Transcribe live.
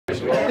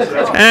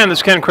And this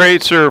is Ken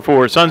Kreitzer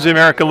for Sons of the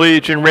American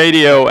Legion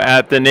Radio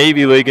at the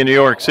Navy League in New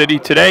York City.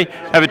 Today,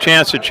 I have a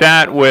chance to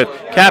chat with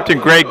Captain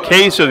Greg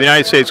Case of the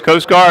United States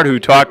Coast Guard, who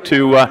talked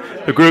to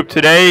the group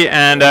today.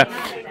 And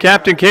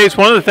Captain Case,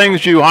 one of the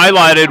things you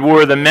highlighted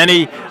were the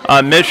many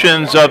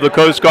missions of the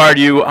Coast Guard.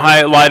 You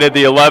highlighted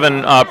the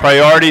 11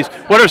 priorities.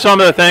 What are some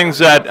of the things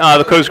that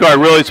the Coast Guard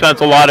really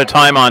spent a lot of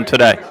time on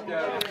today?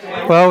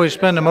 Well, we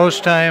spend the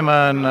most time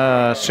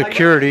on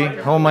security,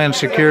 homeland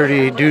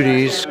security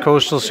duties,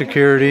 coastal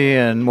security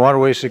and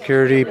waterway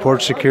security,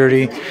 port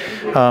security.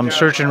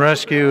 Search and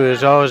rescue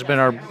has always been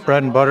our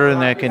bread and butter,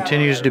 and that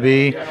continues to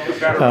be.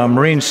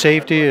 Marine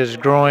safety is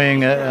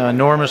growing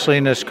enormously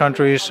in this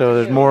country, so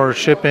there's more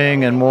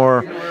shipping and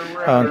more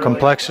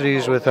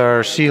complexities with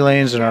our sea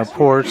lanes and our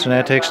ports, and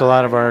that takes a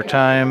lot of our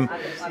time.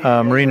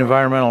 Marine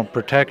environmental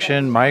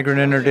protection, migrant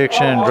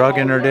interdiction, drug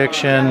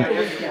interdiction,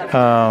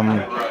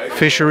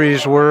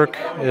 fisheries work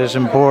is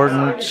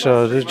important,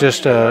 so there's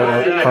just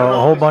a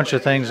whole bunch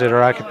of things that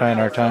are occupying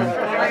our time.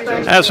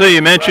 Absolutely.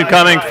 You mentioned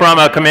coming from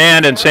a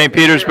command in St.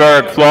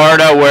 Petersburg,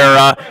 Florida,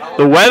 where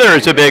the weather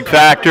is a big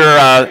factor,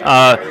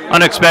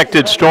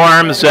 unexpected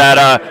storms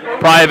that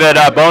private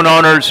boat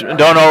owners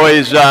don't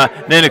always,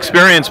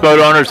 inexperienced boat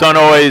owners don't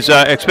always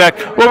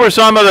expect. What were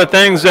some of the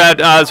things that,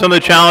 some of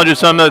the challenges,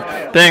 some of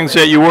the things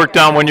that you worked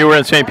on when you were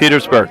in St.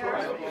 Petersburg?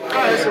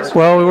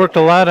 Well, we worked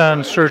a lot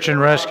on search and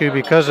rescue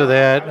because of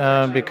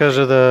that, because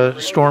of the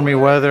stormy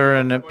weather,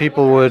 and that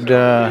people would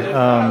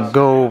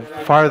go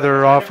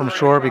farther off from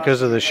shore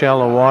because of the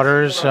shallow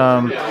waters.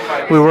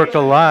 We worked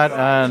a lot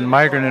on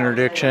migrant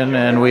interdiction,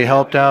 and we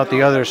helped out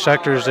the other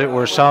sectors that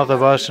were south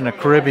of us in the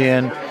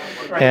Caribbean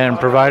and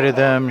provided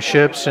them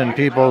ships and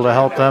people to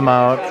help them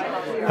out.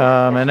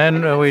 And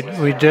then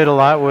we did a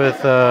lot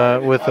with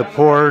the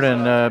port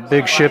and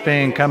big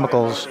shipping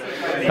chemicals,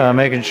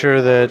 making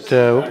sure that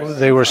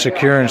they were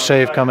secure and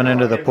safe coming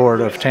into the port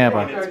of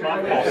Tampa.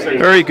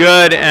 Very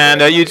good.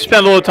 And you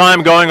spent a little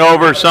time going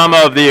over some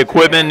of the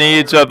equipment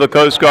needs of the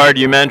Coast Guard.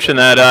 You mentioned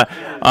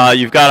that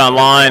you've got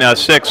online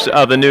 6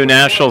 of the new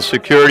national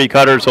security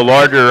cutters, the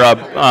larger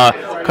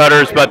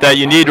cutters, but that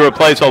you need to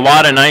replace a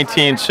lot of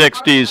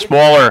 1960s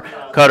smaller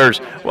cutters.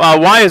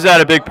 Why is that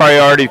a big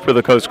priority for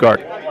the Coast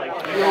Guard?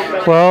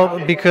 Well,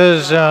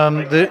 because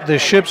the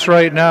ships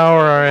right now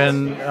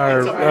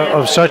are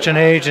of such an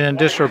age and in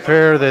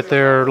disrepair that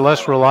they're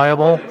less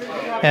reliable.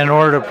 And in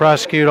order to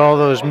prosecute all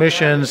those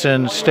missions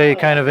and stay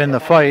kind of in the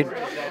fight,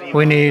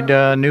 we need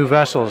new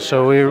vessels.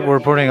 So we're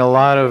putting a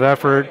lot of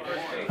effort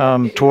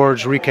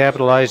towards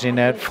recapitalizing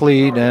that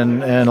fleet,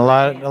 and a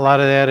lot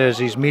of that is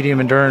these medium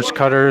endurance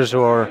cutters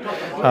or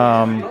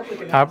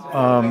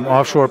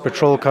offshore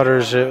patrol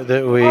cutters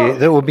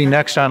that will be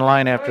next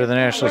online after the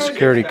national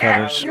security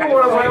cutters.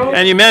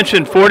 And you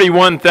mentioned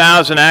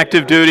 41,000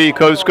 active duty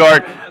Coast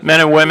Guard men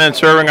and women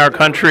serving our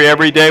country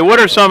every day. What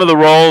are some of the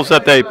roles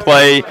that they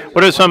play?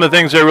 What are some of the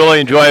things they really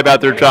enjoy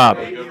about their job?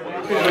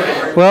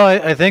 Well,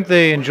 I think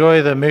they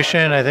enjoy the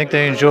mission. I think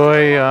they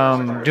enjoy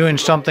doing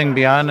something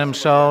beyond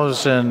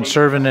themselves and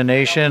serving the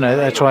nation.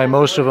 That's why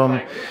most of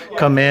them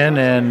come in,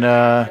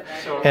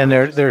 and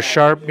they're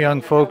sharp young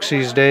folks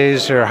these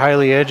days. They're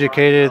highly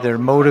educated, they're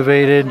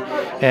motivated,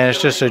 and it's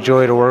just a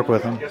joy to work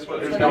with them.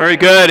 Very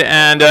good.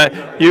 And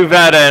you've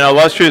had an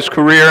illustrious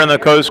career in the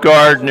Coast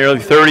Guard, nearly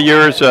 30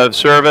 years of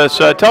service.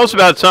 Tell us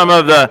about some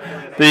of the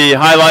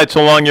highlights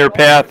along your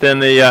path in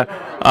the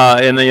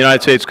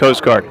United States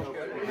Coast Guard.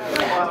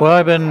 Well,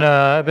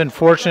 I've been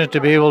fortunate to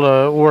be able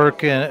to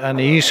work on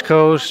the East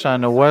Coast,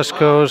 on the West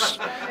Coast,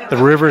 the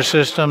river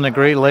system, the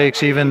Great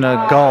Lakes, even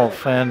the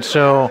Gulf, and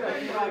so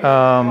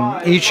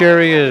each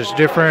area is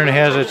different,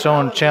 has its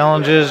own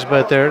challenges,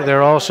 but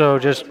they're also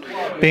just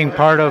being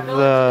part of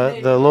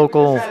the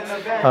local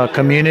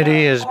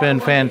community has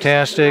been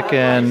fantastic,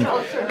 and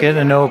getting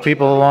to know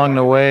people along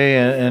the way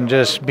and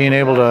just being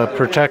able to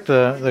protect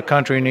the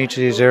country in each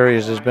of these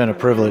areas has been a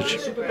privilege.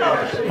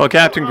 Well,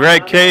 Captain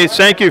Greg Case,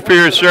 thank you for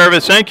your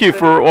service. Thank you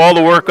for all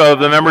the work of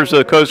the members of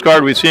the Coast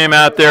Guard. We see them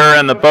out there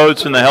in the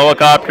boats and the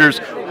helicopters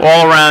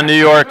all around New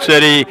York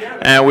City,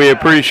 and we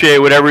appreciate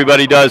what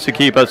everybody does to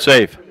keep us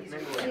safe.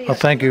 Well,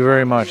 thank you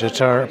very much.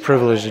 It's our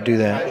privilege to do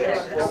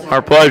that.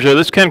 Our pleasure.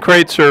 This is Ken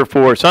Kreitzer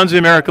for Sons of the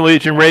American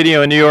Legion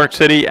Radio in New York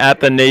City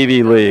at the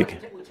Navy League.